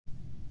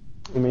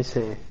Let me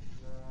see.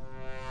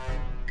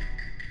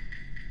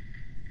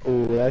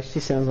 Oh, it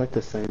actually sounds like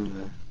the same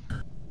though.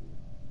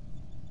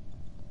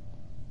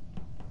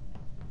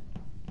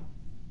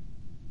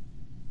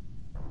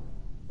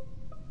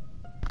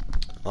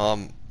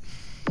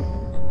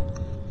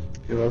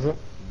 Who was it?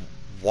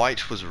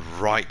 White was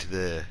right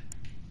there.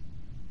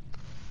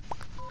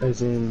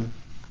 As in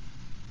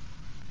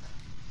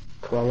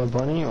Koala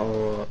Bunny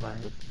or like...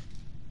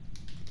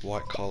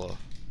 White collar.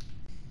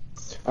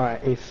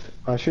 Alright, if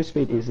Usher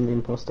Speed is an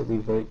imposter, we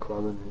vote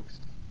Koala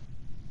next.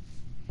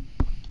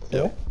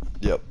 Yep.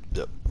 Yep.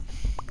 Yep.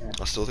 Yeah.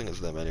 I still think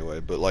it's them anyway,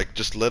 but like,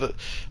 just let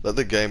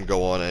the game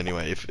go on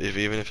anyway. If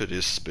even if it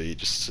is Speed,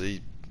 just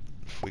see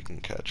if we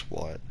can catch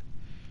White.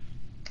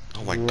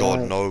 Oh my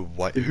God, no,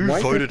 White. Who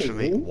White voted for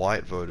me? me?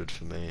 White voted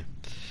for me.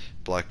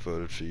 Black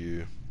voted for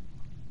you.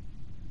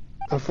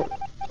 I thought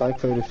Black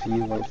voted for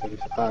you, White voted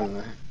for... I don't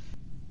know.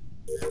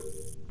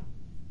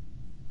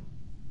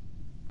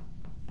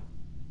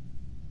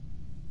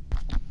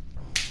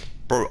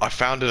 Bro, I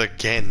found it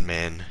again,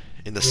 man.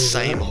 In the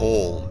same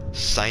hall.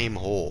 Same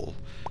hall.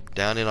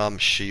 Down in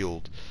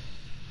Shield.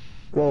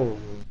 Whoa.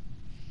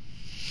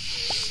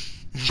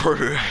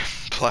 Bro,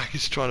 Black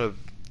is trying to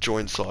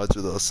join sides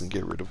with us and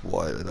get rid of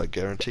White, and I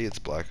guarantee it's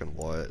Black and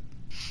White.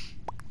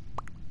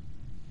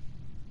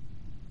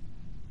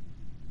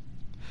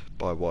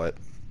 Bye, White.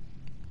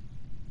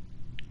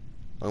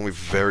 I'm gonna be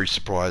very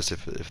surprised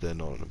if they're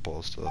not an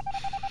imposter.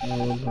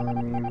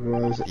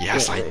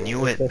 Yes, I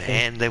knew it,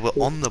 man. They were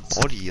on the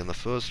body in the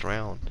first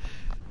round.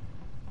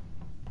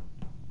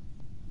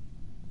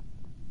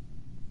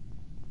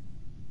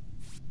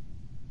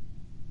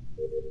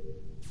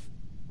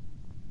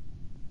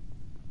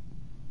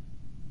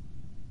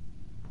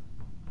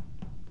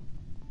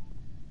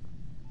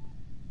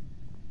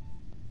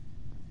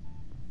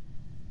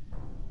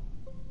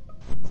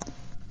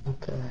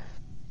 Okay.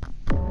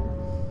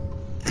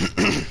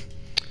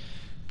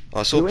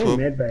 I saw You were in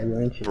medbay,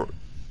 weren't you?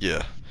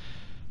 Yeah.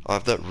 I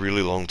have that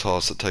really long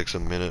task that takes a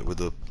minute with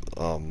the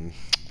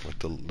like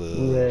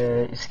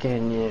the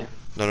scan, yeah.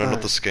 No,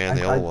 not the scan,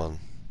 the other one.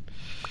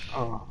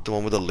 Oh. The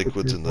one with the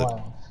liquids in the...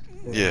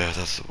 Yeah,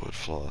 that's the word,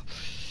 flower.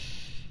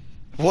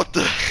 What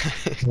the...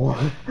 What?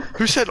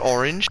 Who said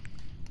orange?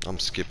 I'm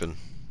skipping.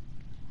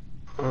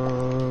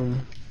 No,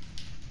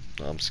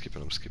 I'm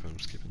skipping.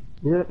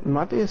 yeah, it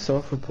might be a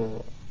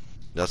self-report.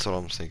 That's what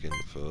I'm thinking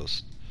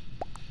first.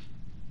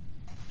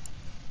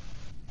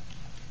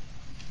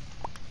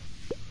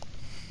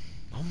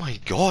 Oh my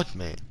God,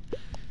 man.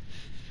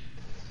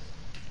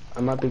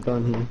 I might be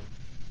gone here.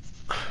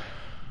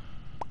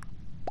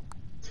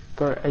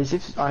 Bro, as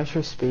if I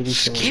show Speedy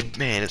Skip,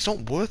 man. It's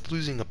not worth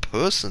losing a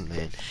person,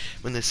 man,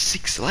 when there's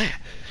 6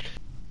 left.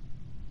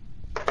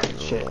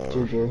 Shit,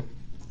 GG.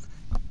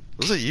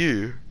 Was it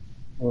you?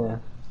 Yeah.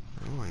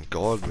 Oh my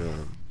God,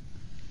 man.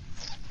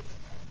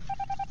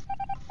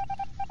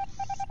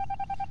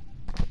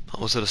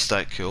 Oh, was it a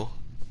stat kill?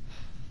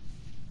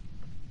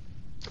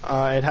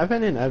 It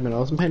happened in admin. I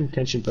wasn't paying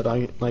attention, but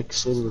I like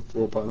saw the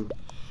report button.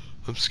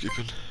 I'm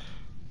skipping.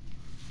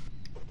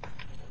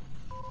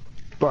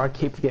 But I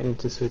keep forgetting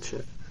to switch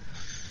it.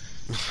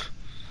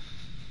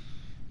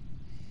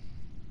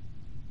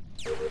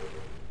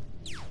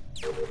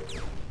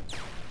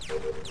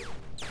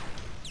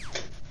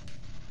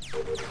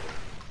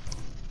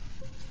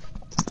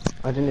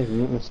 I didn't even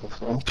mute myself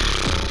though.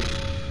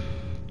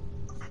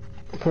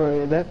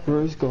 Bro, that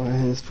Rose guy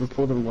has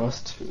reported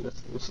last 2.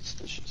 That's a little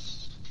suspicious.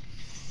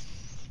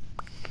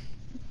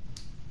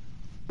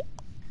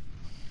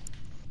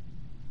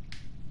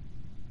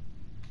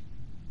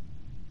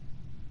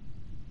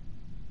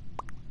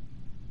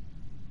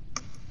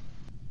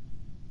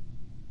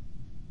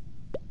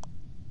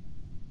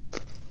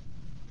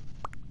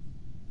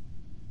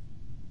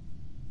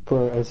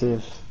 Bro, as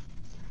if...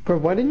 Bro,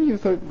 why didn't you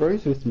vote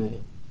Rose with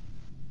me?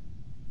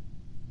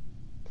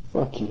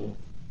 Fuck you.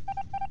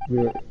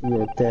 You're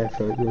a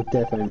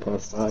defo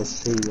imposter. I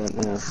see that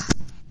now.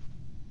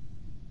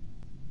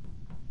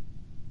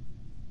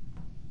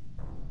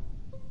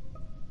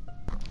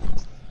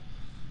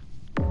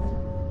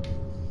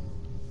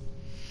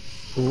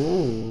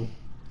 Ooh.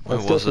 Where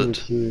was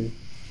it?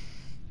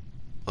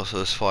 Oh, so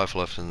there's 5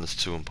 left and there's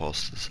 2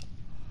 imposters.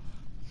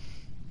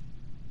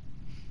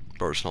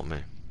 Bro, it's not me.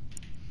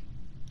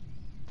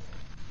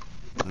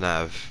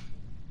 Nav.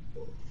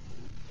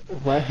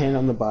 Right hand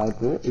on the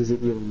Bible, is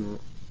it you or not?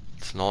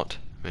 It's not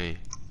me.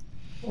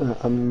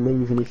 I'm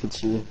leaving if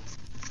it's you.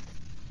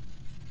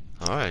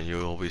 Alright,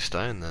 you'll be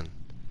staying then.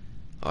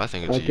 I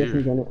think I it's guess I'm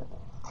you. gonna...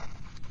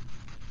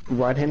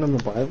 Right hand on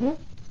the Bible?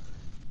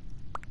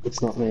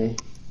 It's not me.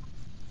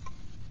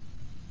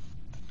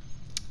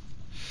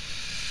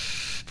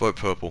 Vote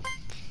purple.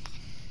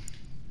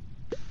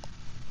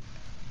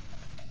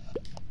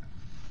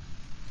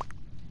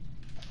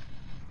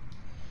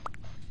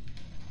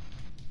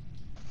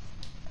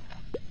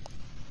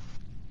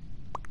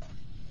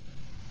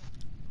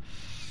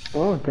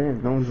 Oh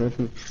damn, no one's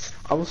voting.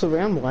 I was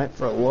around White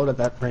for a lot of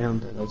that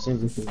round and I was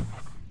everything.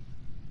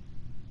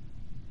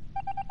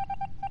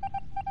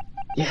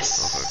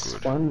 Yes! Okay,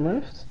 good. one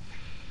left.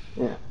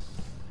 Yeah.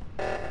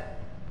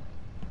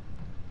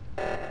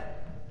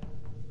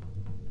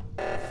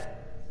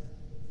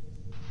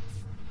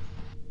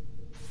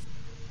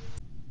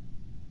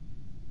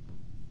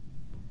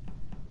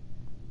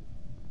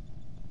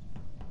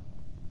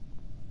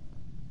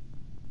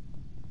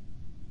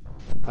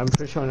 I'm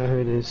pretty sure I know who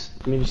it is.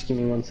 Let me just give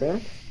me 1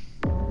 sec.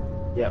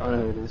 Yeah, I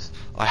know who it is.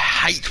 I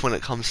hate when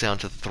it comes down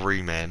to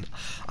 3, man.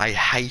 I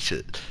hate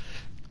it.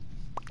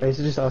 Is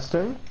it just us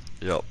two?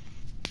 Yep.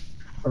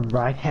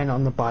 Right hand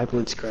on the Bible,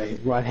 it's grey.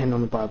 Right hand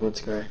on the Bible,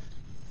 it's grey.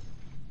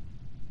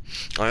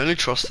 I only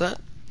trust that.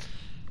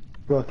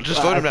 Look,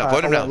 Just vote him out.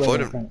 Vote him out.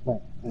 Vote him.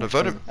 Wait, No,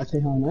 vote him. I tell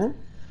you how I know.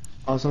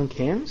 I was on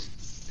cams.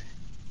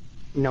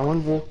 No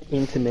one walked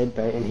into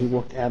medbay and he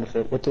walked out of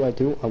it. What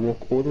do? I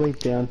walk all the way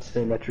down to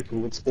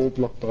electrical. It's all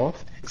blocked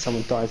off. And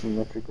someone dies in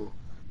electrical.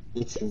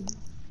 It's him.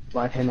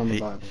 Right hand on the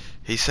Bible.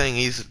 He's saying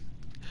he's...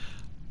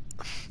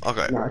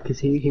 Okay. No, because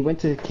he went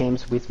to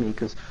cams with me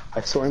because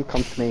I saw him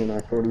come to me and I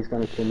thought he was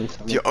going to kill me.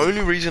 So The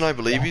only reason I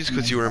believe you is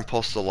because you were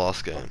imposter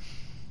last game.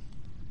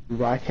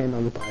 Right hand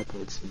on the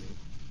Bible, it's me.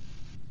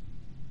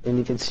 And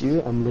if it's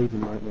you, I'm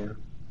leaving right now.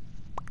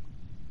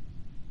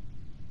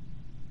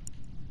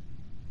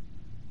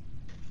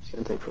 It's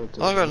gonna take forever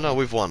to Okay, no,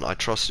 we've won. I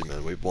trust you,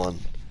 man. We've won.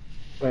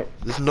 Wait.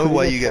 There's no put in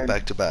way the you get chat-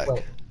 back to back.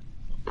 Wait.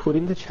 Put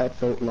in the chat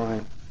vote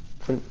line.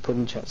 Put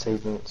in chat say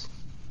votes.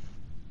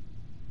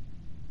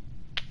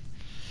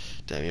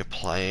 Damn, you're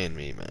playing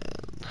me, man.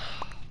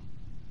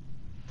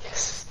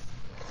 Yes.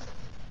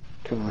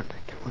 Come on.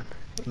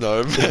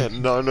 No,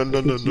 man. No. I'm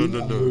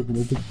leaving.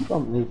 If it's you,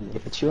 I'm leaving.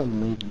 If it's you,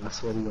 I'm leaving. I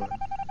swear to God.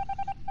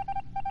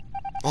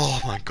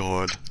 Oh my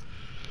god.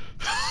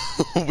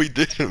 We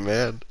did it,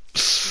 man.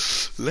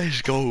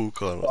 Let's go,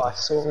 Conor. Oh, I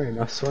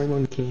saw him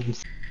on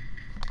cams.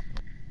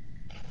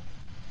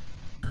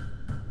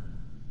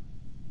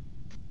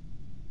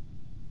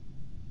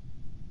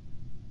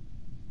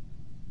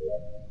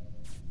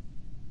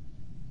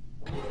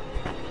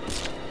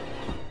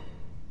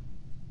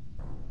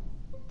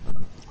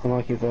 I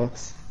like your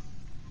votes.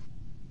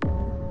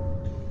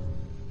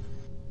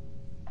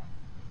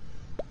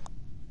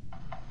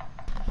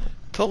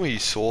 Tell me you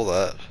saw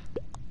that.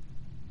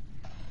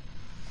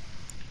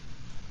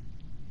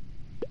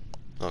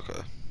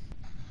 Okay.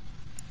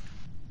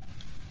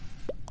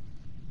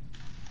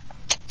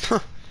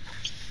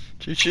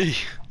 GG.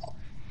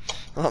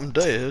 I'm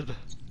dead.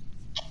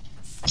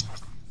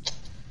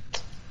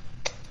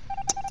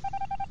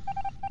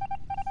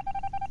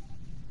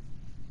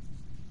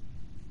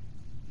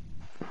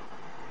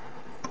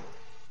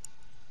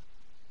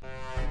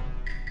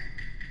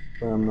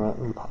 I'm not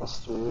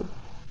imposter.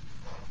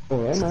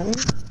 Oh, am I?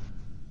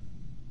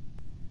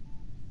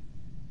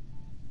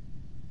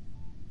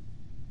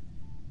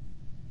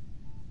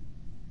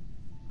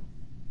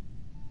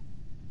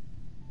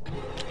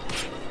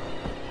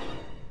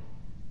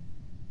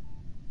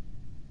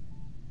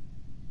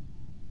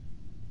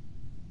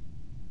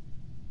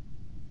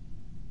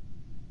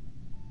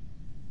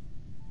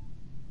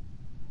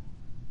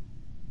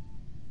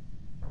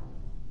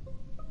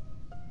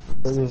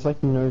 There's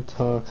like no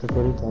talks. I've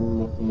already done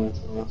enough of my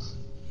tasks.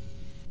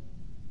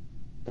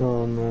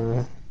 Oh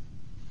no.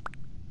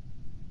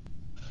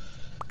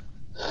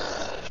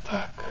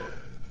 Fuck.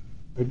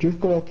 I just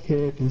got up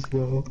here as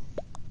well.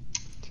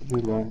 To do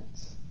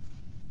lights.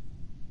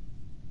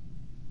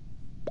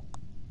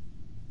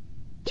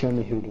 Tell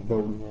me who to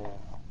vote now.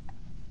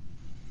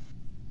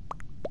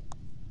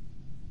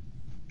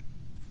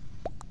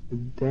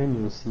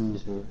 Daniel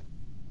Caesar.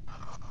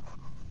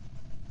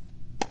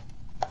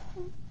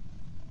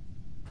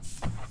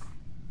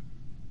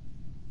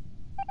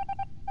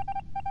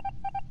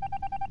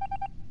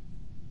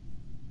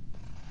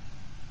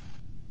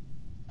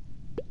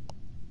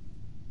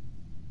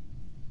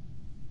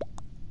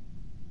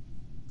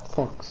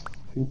 Fox.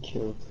 Who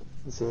killed?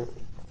 Is it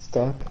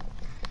Stark?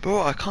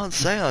 Bro, I can't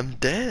say I'm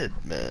dead,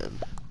 man.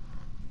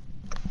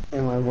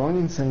 Am I wrong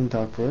in saying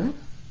Dark Blue?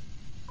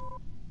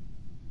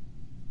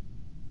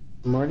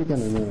 I'm already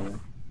gonna know.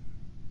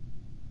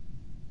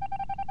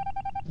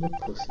 What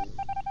pussy?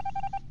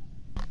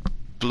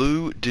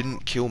 Blue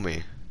didn't kill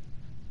me.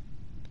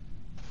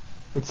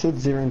 It said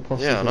zero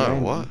imposter. Yeah, I know,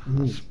 random. what?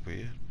 That's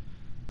weird.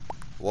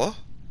 What?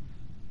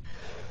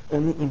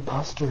 Only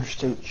imposter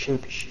shape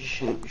shapes.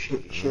 Can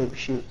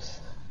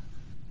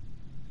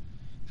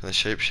they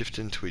shapeshift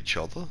into each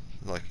other?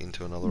 Like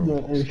into another No,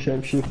 imposter?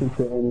 shape shift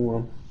into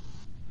anyone.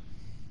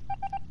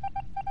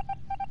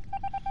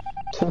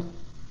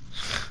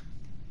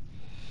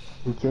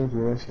 Who killed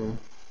Russia?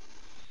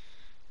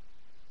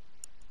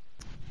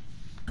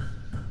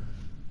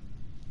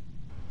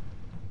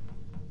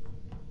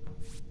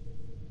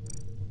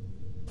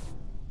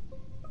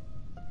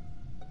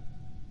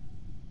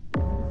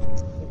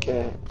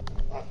 Okay.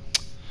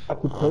 I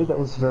could tell you that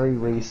was very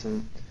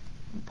recent.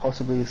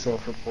 Possibly a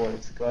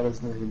self-report. The guy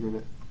doesn't know who did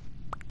it.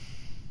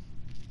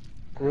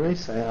 What did I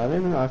say? I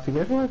don't know. I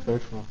forget who I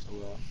voted for after a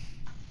while.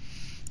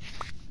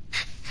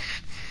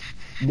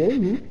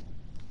 Maybe.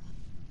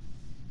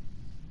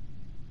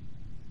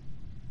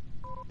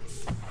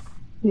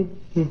 Huh.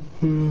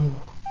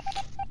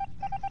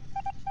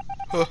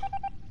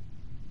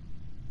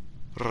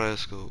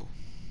 Let's go.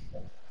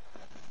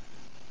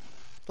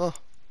 Oh.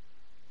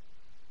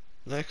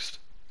 Next.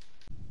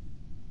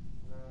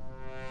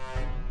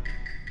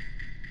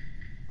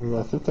 Yeah,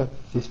 I think that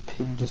this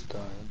pig just died.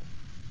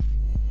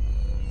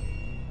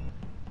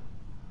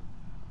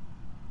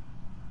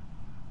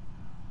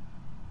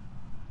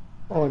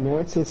 Oh, now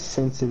it says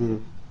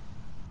sensitive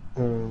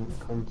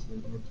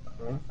content.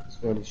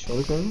 That's what it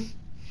shows on.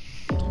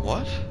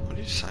 What? What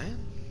are you saying?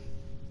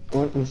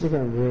 On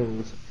Instagram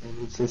Reels,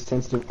 and it says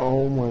sensitive.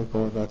 Oh my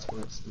god, that's why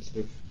it's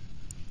sensitive.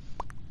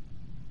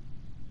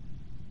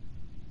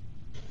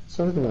 It's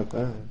not even that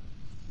bad.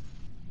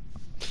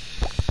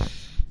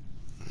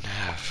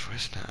 Nav,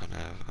 where's Nav?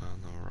 Oh,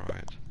 no,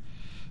 right.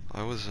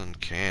 I was on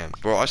cam.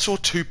 Bro, I saw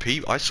two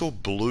people. I saw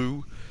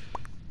blue.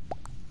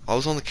 I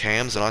was on the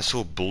cams and I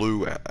saw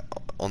blue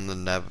on the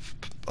nav,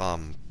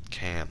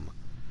 cam.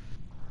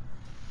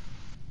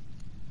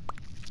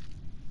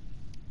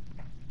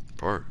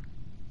 Bro,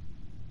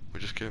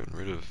 we're just getting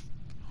rid of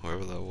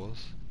whoever that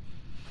was.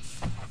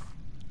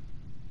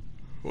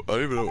 Well, I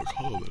don't even know what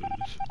colour that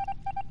is.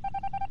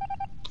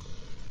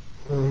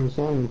 It's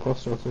not an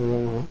imposter, I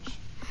very much.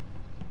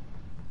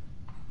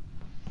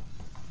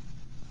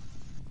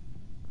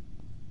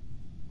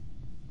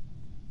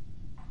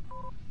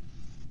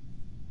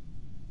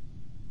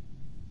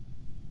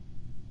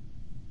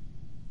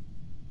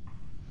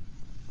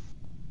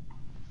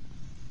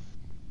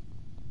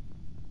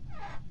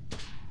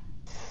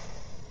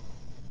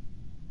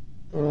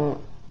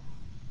 Oh,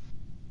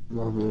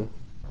 lovely.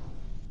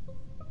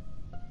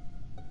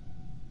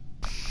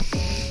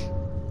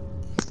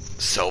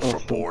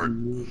 Self-report.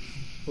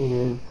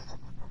 It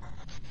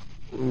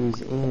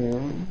is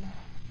in.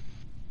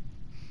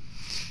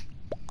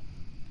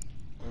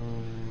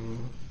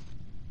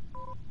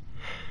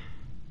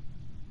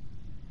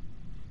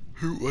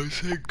 Who I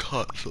said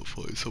cut stuff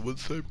like someone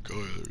said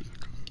go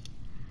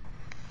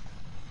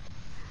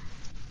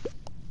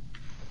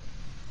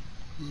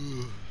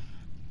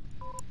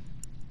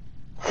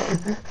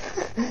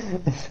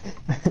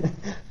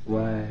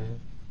Why?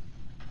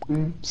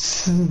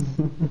 Oops.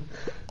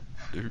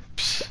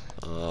 Oops.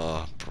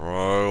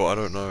 Bro, I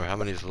don't know. How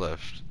many's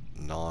left?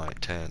 9,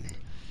 10.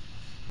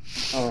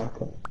 Oh,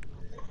 okay.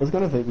 I was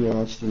gonna take your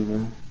HD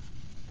then.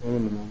 I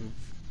don't know.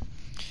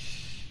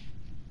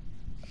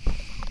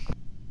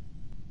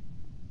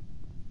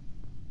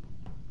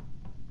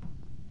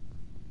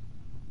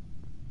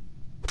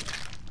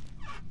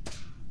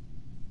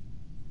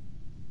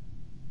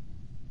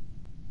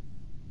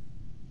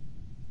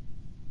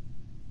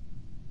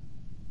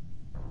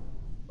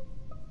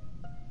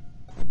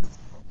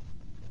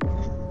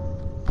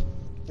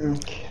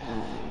 Okay,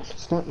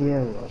 it's not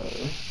yellow.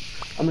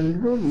 I'm a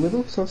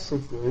little sus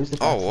of blues.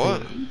 Oh,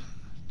 what?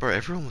 Bro,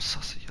 everyone was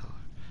sus of yellow.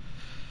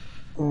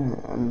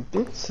 I'm a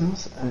bit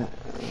sus at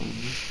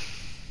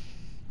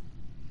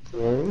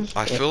Rose.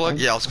 I feel like,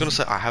 yeah, I was gonna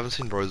say, I haven't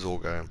seen Rose all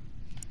game.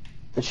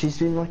 But she's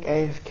been like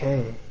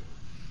AFK.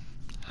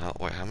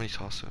 Wait, how many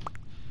tasks?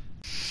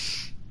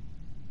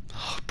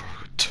 Oh, bro,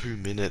 2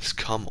 minutes.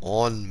 Come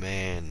on,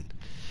 man.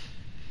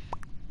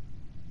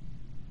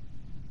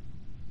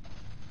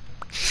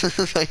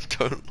 I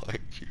don't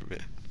like you,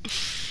 man.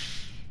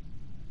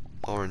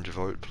 Orange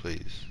vote,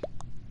 please.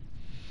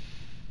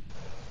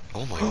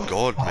 Oh my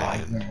god,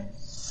 man.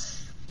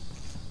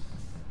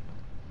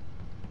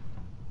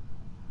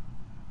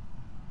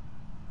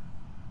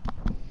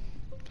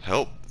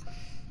 Help.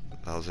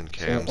 I was in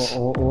cams.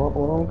 So,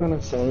 what I'm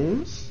gonna say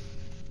is,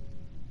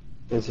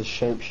 there's a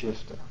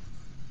shapeshifter.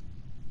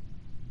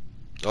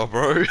 Oh,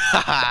 bro.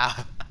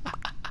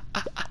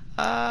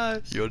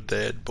 You're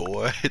dead,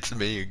 boy. It's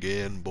me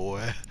again,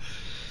 boy.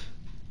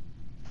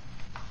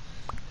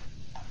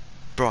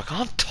 Bro, I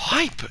can't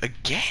type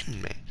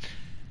again, man.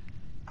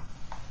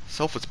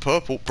 Self, it's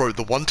purple. Bro,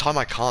 the one time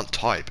I can't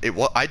type,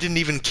 I didn't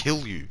even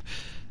kill you.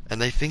 And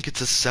they think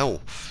it's a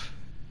self.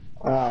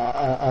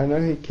 I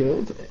know he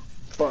killed,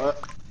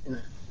 but, you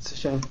know, it's a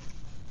shame.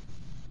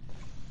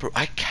 Bro,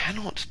 I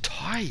cannot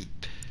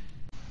type.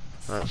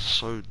 That's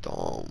so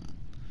dumb.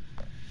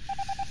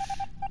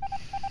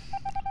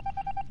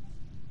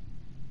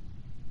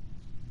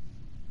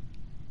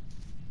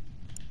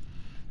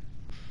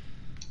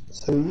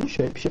 So you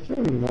shapeshifter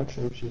or you not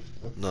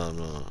shapeshifter? No,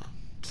 no.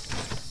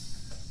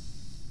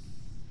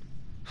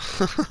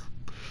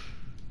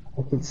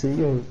 I can see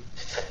your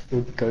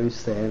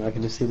ghost there, and I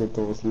can just see the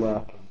doors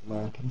lurking.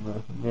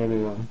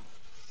 Everyone.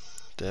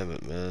 Damn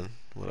it, man.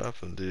 What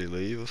happened? Did he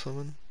leave or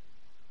something?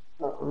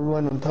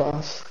 Run on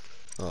task.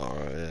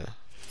 Alright, yeah.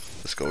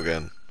 Let's go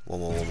again.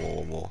 One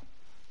more.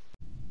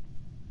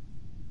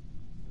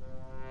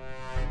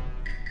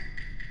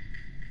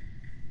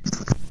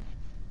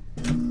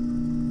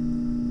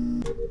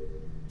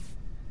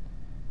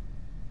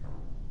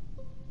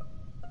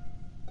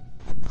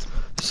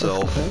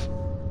 Self. Okay.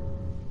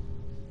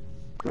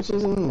 Which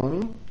is in the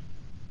money?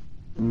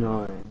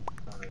 9.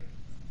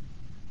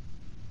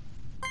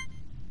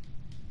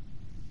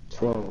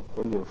 12.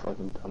 What are you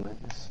fucking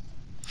dumbass?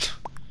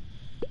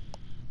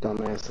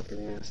 Dumbass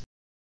looking ass.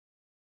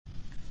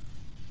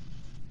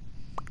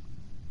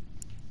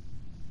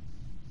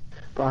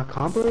 But I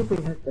can't believe we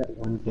had that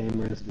one game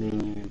where it's me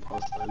and you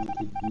imposter and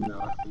we did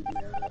nothing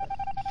about it.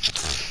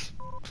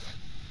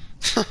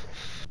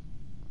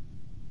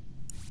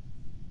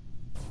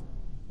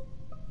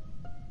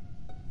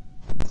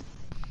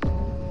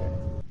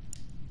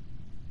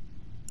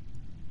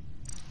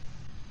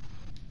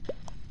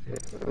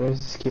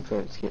 Let's skip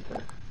that, skip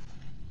that.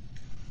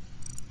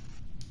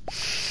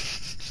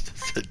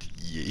 Said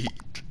yeet.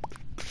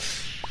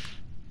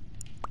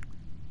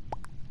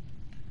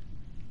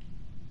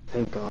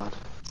 Thank God.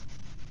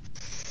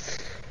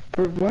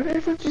 But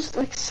whatever, just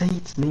like say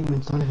it's me when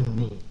it's not even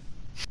me.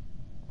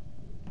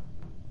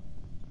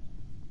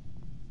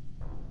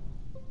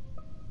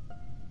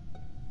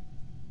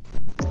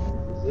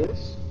 Is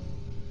this?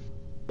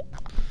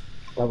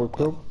 Double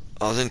kill?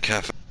 I was in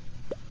cafe.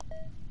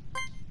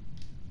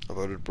 I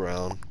voted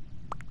brown.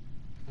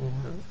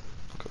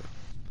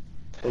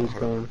 Okay. He's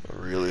gone. I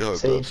really hope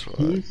So that's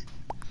right.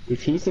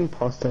 if he's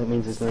imposter, it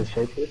means there's no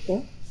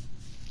shapeshifter?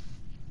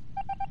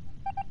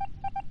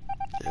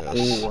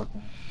 Yes. Ooh,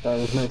 okay. No,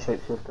 there's no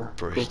shapeshifter.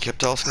 Bro, Cool. he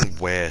kept asking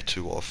where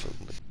too often.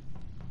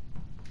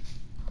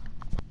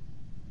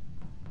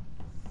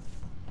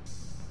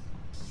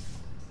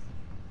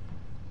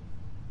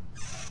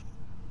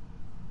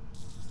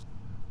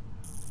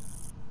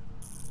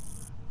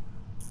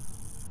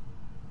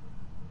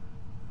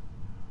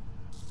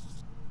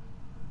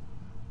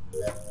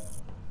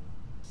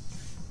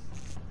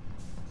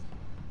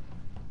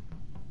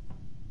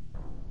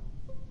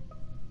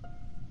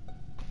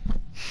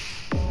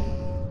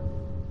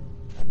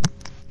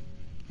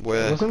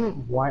 Where? Wasn't it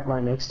white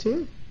right next to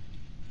you?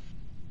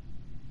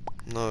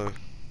 No.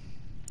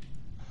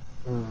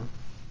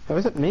 How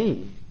is it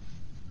me?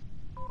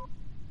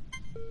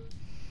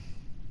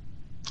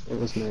 It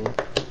was me.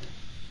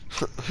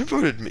 Who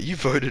voted me? You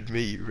voted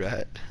me, you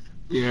rat.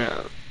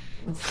 Yeah.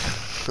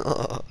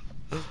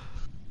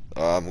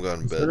 I'm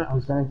going to bed. I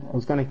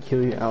was gonna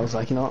kill you. I was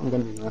like, you know what? I'm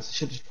gonna be nice. I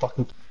should just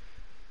fucking.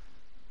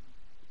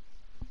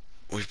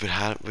 Oh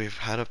God,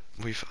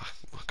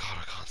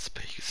 I can't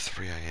speak. It's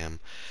 3 AM.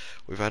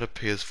 We've had a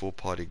PS4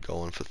 party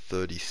going for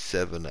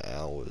 37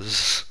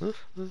 hours.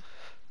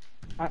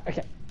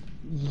 Okay.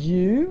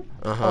 U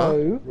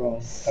O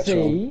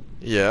C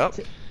Yep.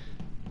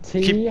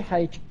 T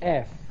H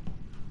F.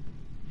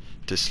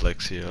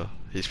 Dyslexia.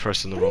 He's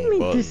pressing the What do wrong you mean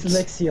buttons.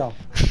 dyslexia?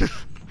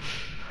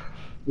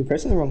 You're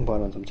pressing the wrong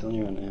buttons. I'm telling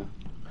you right now.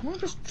 Can I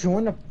just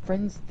join a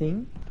friend's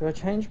thing? Do I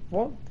change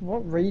what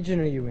region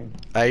are you in?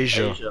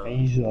 Asia.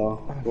 Asia.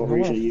 What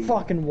region are you?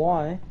 Fucking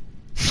why?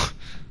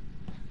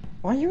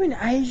 Why are you in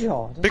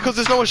Asia? Because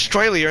there's no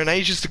Australia, and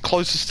Asia's the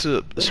closest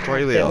to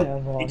Australia.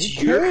 Right. It's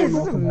Who Europe cares? or It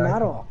North doesn't America?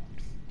 matter.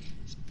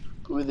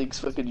 Who thinks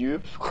fucking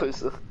Europe's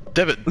closer?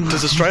 David,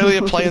 does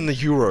Australia play in the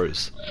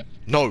Euros?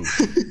 No.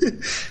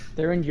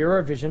 They're in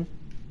Eurovision.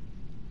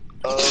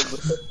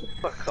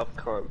 Fuck up,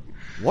 cunt.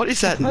 What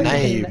is that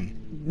Okay. name?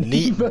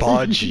 Neat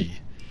Bargy.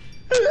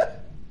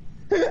 What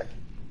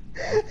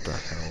the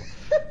hell?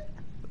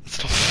 It's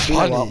not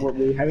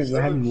funny.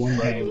 We're having one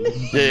game.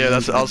 Yeah,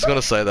 that's. I was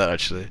gonna say that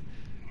actually.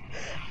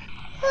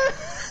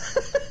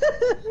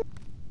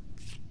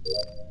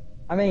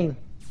 I mean,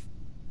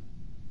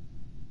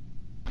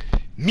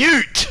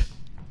 Mute.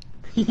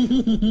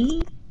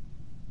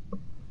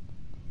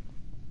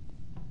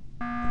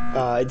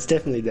 It's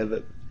definitely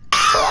David.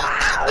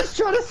 I was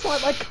trying to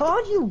swipe my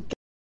card, you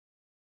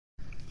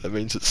That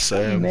means it's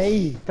Sam.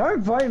 me.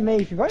 Don't vote me.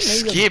 If you vote me,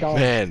 you're Skip, dumb.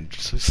 man.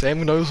 So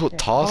Sam knows what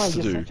tasks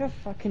to you're do. such a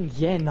fucking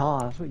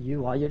nah. That's what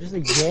you are. You're just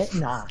a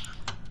nah.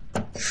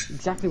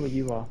 Exactly what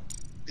you are.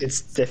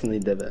 It's definitely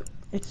David.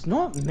 It's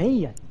not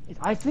me.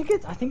 I think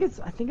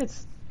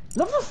it's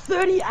level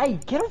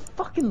 38. Get a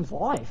fucking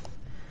life.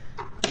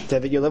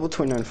 David, you're level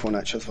 29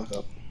 Fortnite. Shut the fuck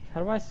up.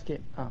 How do I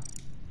skip? Oh,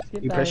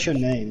 skip You that. press your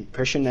name.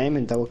 Press your name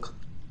and double.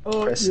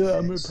 Oh press yeah,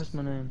 I'm gonna X. press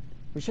my name.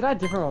 We should add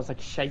different roles like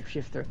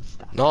shapeshifter and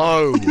stuff.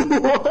 No.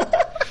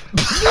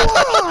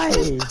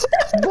 Why?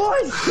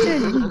 Why,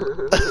 Sid?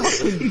 You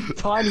fucking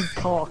tiny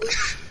cock.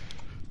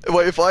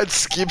 Wait, if I'd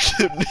skipped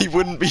him, he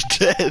wouldn't be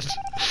dead.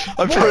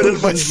 I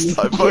voted Why is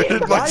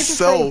it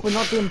myself. we're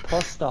not the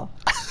imposter?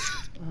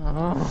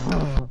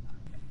 Oh.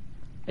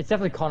 It's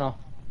definitely Connor.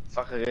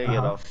 Fuck, I gotta get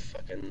off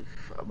fucking.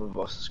 My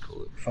boss is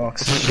calling.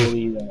 Fox, surely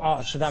you don't.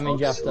 Oh, so that means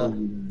you have to.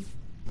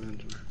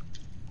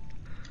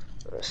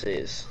 I see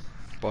this.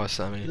 Bye,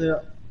 Sammy. Yeah.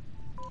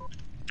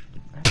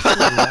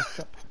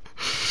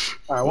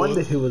 I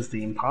wonder who was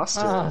the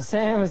imposter. Oh,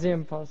 Sam was the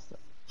imposter.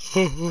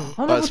 Oh,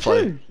 level Let's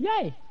play. 2.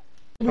 Yay.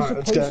 Alright,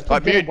 let's go.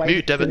 Alright,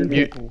 mute, Devin,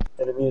 mute.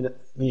 David, mute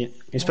it. Mute.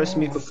 You're supposed to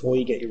mute before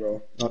you get your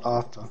roll, not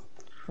after.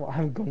 Well, I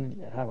haven't gone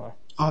yet, have I?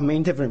 Oh, me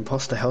and David are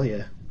imposter. Hell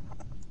yeah.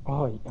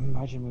 Oh,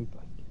 imagine we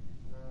both.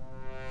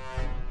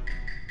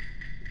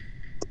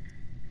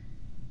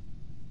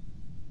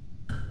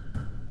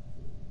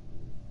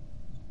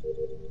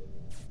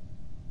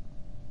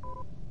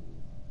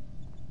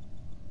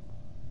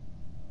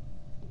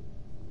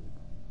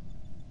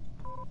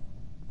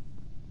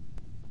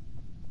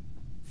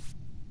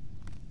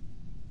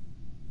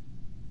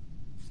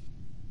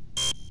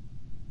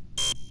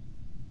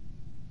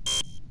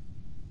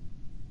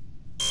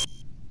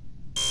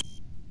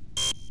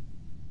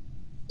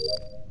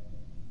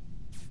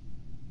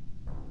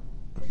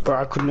 Bro,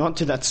 I could not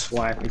do that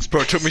swipe.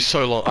 Bro, it took me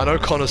so long. I know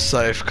Connor's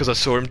safe because I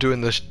saw him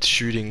doing the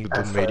shooting the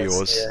At first,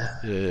 meteors.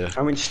 yeah. Yeah.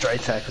 I went straight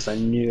to that because I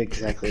knew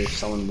exactly if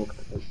someone looked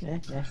at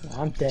it. Yeah,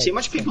 I'm dead. See how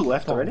much people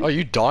left already? Oh,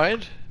 you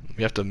died?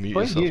 You have to mute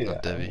Where's yourself, you?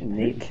 not Debbie.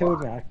 Who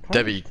killed me? I can't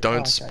Debbie, tell.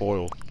 don't Okay.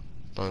 spoil.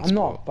 Don't I'm spoil.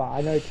 not, but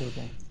I know two of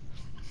them.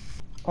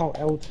 Oh,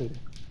 L2.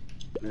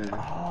 Yeah.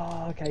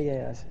 Oh, okay,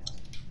 yeah, I see.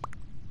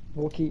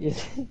 Walkie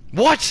is.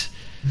 What?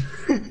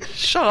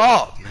 Shut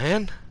up,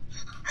 man.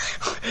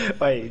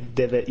 Wait,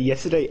 David,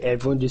 yesterday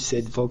everyone just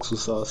said Vox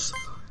was sus.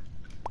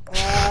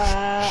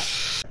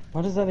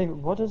 What is that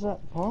even? What is that?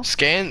 Huh?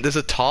 Scan. There's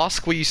a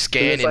task where you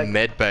scan There's like- in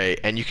medbay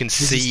and you can a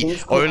see thing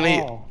called- only.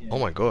 Oh. Oh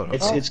my god.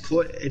 It's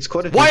called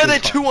a Why are vision there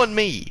type. two on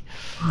me?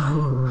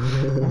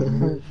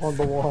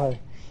 Wonder why?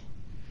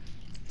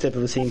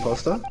 David, was he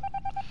imposter?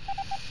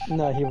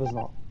 No, he was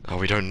not. Oh,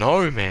 we don't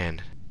know,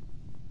 man.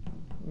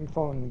 I'm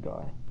following the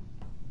guy.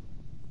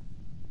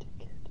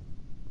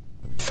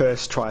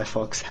 First try,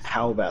 Fox.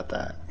 How about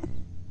that?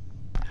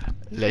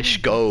 Let's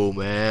go,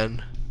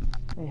 man.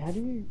 Hey, how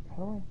do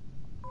I?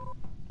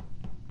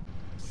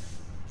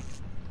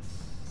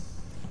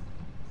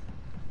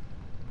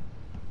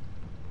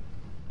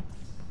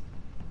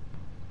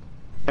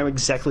 I know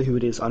exactly who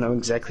it is. I know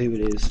exactly who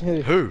it is.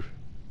 Who? Who?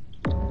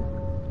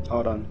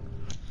 Hold on.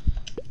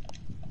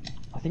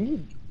 I think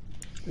you.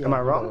 Yeah, Am I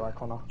you wrong? got it right,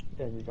 Connor.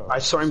 Yeah, you got it. I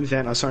saw him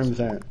vent. I saw him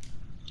vent.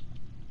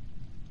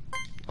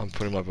 I'm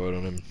putting my vote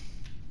on him.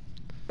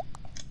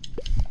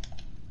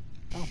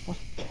 Oh, what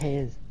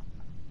cares?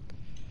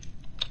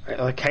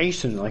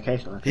 Occasionally.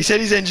 He said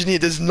he's engineer.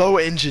 There's no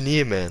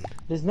engineer, man.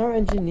 There's no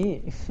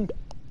engineer.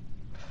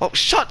 Oh,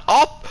 shut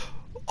up!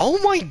 Oh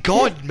my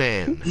god,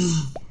 man.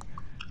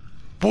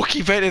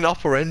 Wookie vent in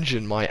upper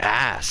engine, my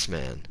ass,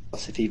 man.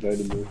 If he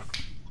voted blue.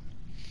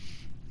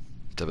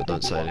 David,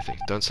 don't say anything.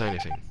 Don't say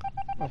anything.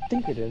 I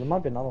think we do. There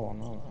might be another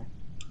one. I don't know.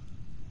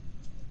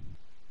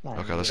 No,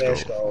 Okay, let's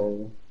Let's go.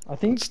 go. I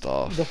think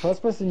Stuff. the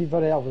first person you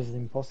voted out was the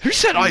imposter. Who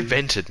said I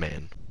vented,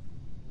 man?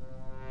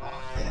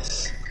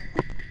 Yes.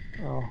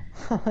 Oh,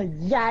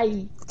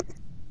 yay!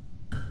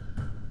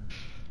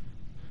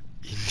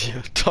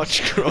 India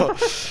touch girl.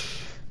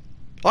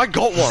 I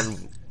got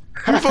one.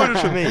 Who voted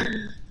for me?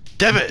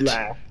 David.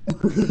 Blah.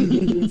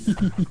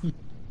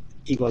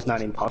 He was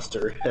not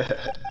imposter.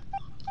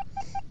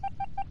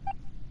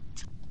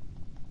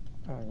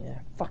 Oh yeah,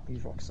 fuck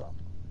these rocks up.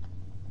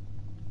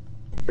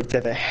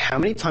 David, how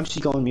many times did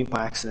you go on mute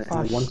by accident?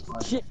 Oh, One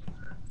time. shit.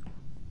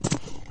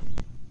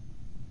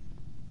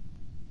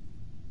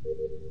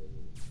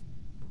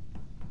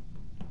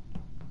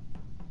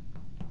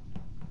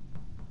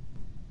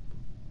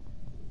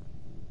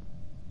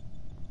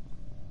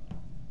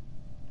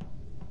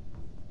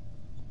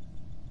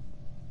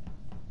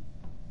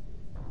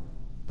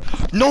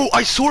 No,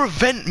 I saw a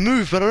vent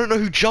move, but I don't know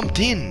who jumped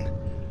in.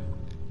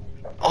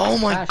 Oh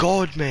my Ash.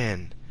 god,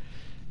 man.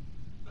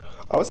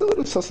 I was a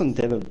little sus on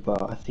David,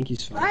 but I think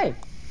he's fine. Hey!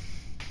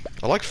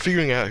 I like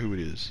figuring out who it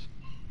is.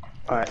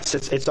 Alright, so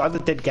it's either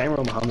Dead Gamer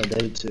or Muhammad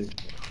David too.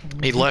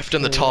 He left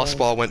and the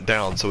taskbar went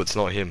down, so it's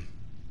not him.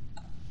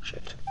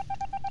 Shit.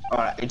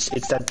 Alright, it's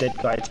that dead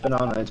guy. It's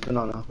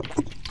banana.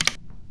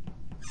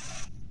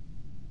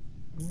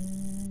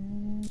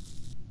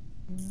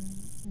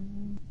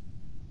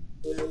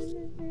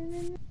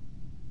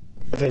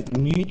 David,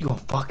 mute your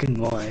fucking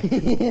mic.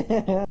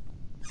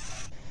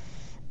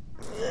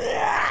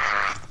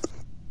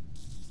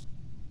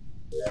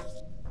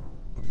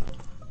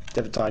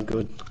 David died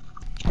good.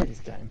 Hate this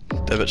game.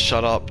 David,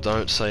 shut up.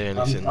 Don't say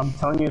anything. I'm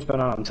telling you it's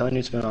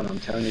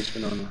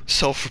banana.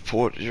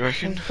 Self-report, you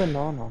reckon? It's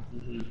banana.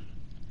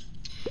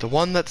 The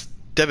one that's...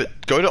 David,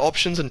 go to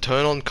options and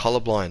turn on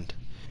colorblind.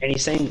 And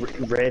he's saying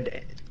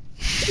red.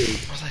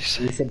 What are they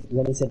saying?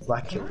 Then he said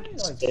black killed.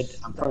 It's dead.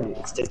 I'm telling you,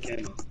 it's Dead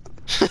Gamer.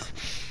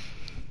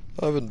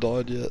 I haven't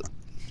died yet.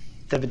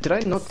 David, did I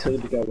not tell you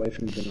to go away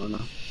from the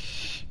banana?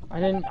 I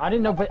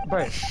didn't know, but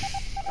bro,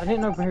 I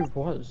didn't know who it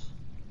was.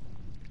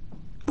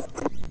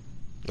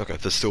 Okay,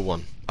 there's still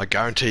one. I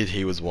guaranteed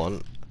he was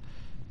one.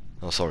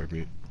 Oh, sorry,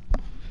 mute.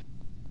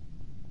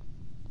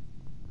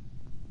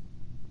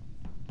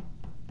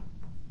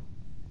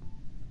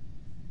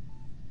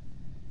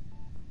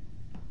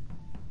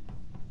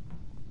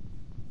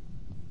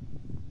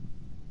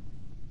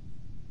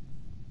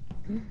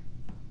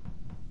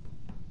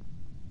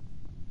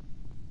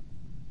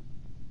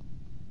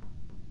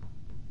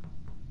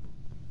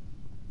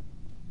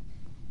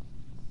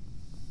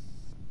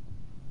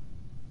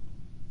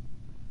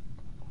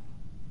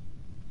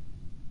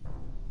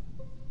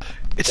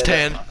 It's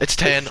tan. It's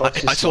tan.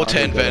 I saw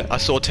tan vent. I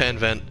saw tan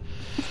vent.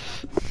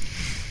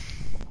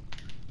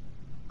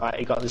 Alright,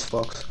 he got this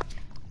Fox.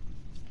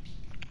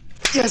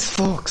 Yes,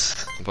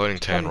 Fox! I'm voting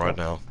tan right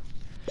now.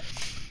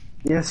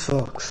 Yes,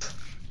 Fox.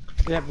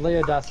 Yep,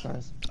 Leo Das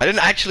knows. I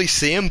didn't actually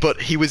see him, but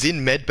he was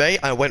in medbay.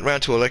 I went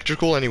round to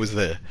electrical and he was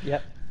there.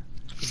 Yep.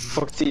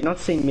 Fox, did you not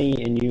see me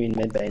and you in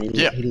medbay and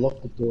Yeah. he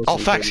locked the door? Oh,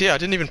 facts. Yeah, I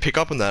didn't even pick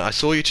up on that. I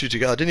saw you two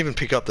together. I didn't even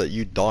pick up that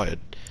you died.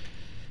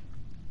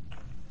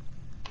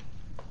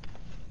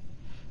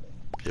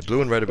 Yeah,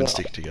 blue and red have been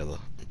sticking together.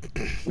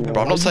 But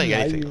I'm not saying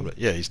anything.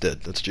 Yeah, he's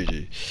dead. That's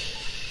GG.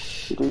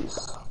 It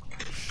is.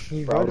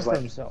 He Bro, I wrote it was for like-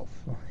 himself.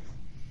 Yeah,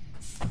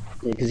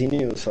 because he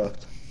knew it was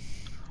fucked.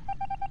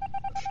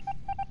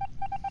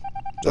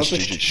 That's That's a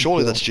GG. sh-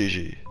 Surely kill. that's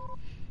GG.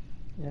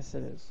 Yes,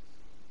 it is.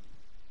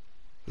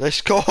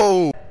 Let's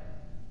go!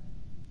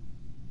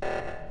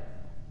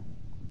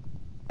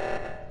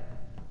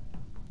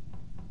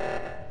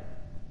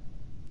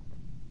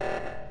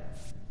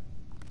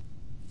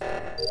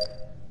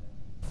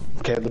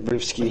 Okay, the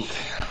Brewski.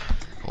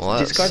 Well, that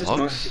This guy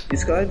sucks.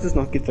 this guy does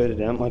not get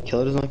voted out. My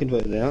killer does not get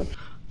voted out.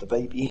 The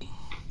baby.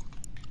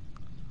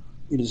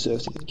 You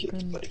deserve to get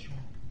killed, buddy.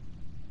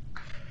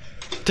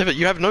 David,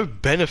 you have no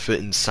benefit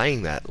in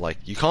saying that. Like,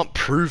 you can't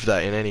prove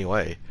that in any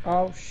way.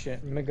 Oh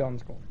shit, my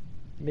gun's gone.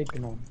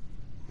 Mignon.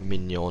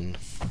 Mignon.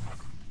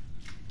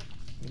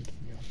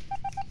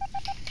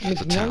 Mignon.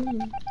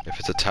 Mignon. If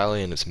it's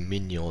Italian, it's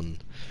mignon.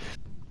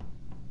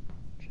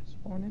 Just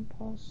one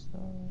imposter.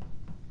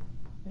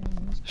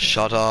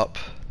 Shut up.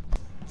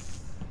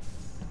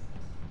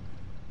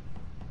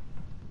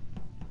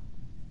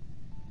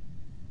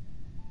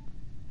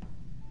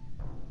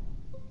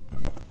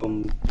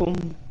 Boom,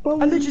 boom,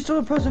 boom. I literally saw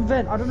a person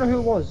vent. I don't know who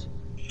it was.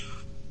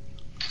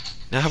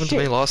 That happened to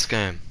me Shit. last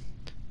game.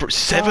 Bro,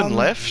 7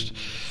 left?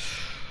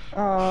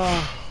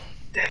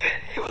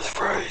 It was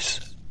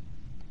froze.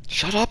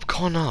 Shut up,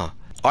 Connor.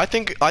 I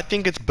think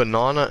it's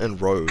Banana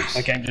and Rose.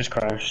 My game just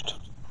crashed.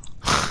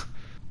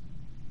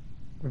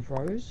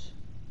 Rose?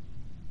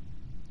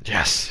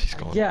 Yes, he's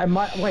gone. Yeah, it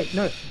might. Wait,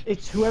 no.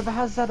 It's whoever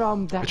has that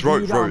that It's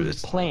weird,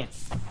 Rose. plant.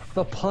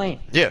 The plant.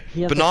 Yeah,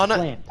 He has Banana. The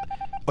plant.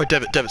 Wait,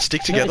 David,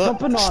 stick No, together. it's not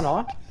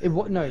banana.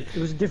 No, it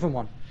was a different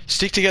one.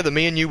 Stick together,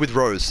 me and you with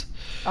Rose.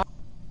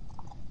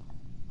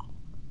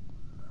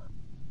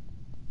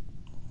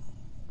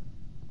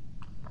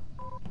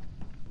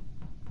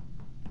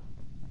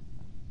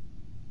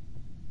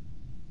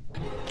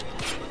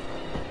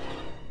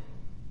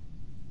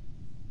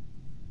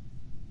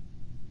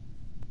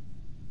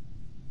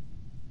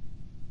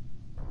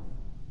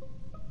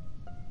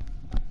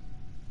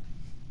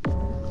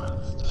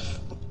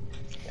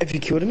 Have you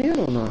killed him yet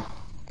or no?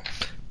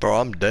 Bro,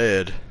 I'm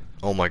dead.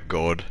 Oh my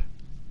god.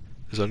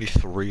 There's only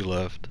 3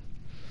 left.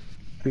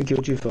 Who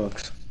killed you,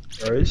 Fox?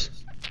 Rose?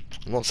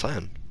 I'm not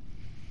saying.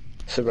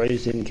 So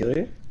Rose didn't kill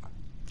you?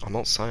 I'm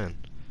not saying.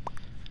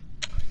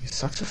 You're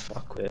such a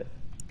fuckwit.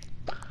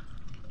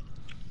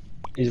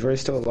 Is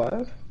Rose still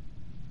alive?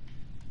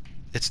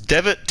 It's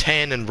Devitt,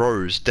 Tan, and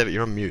Rose. Devitt,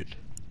 you're on mute.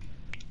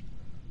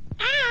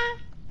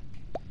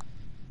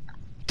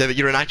 Devitt,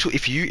 you're an actual.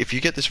 If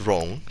you get this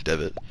wrong,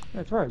 Devitt,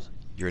 No, it's Rose.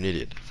 you're an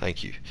idiot.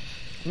 Thank you.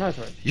 No, it's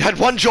Rose. You had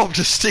one job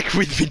to stick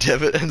with me,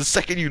 Devitt, and the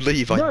second you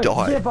leave, I No,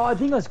 die. yeah, but I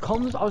think it was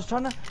comms.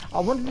 I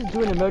wanted to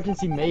do an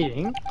emergency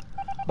meeting,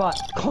 but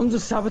comms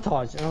was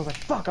sabotaged, and I was like,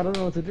 fuck, I don't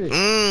know what to do.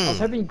 I was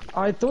hoping,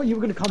 I thought you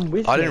were gonna come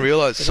with I me, didn't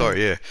realize. but then-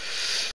 Sorry, yeah.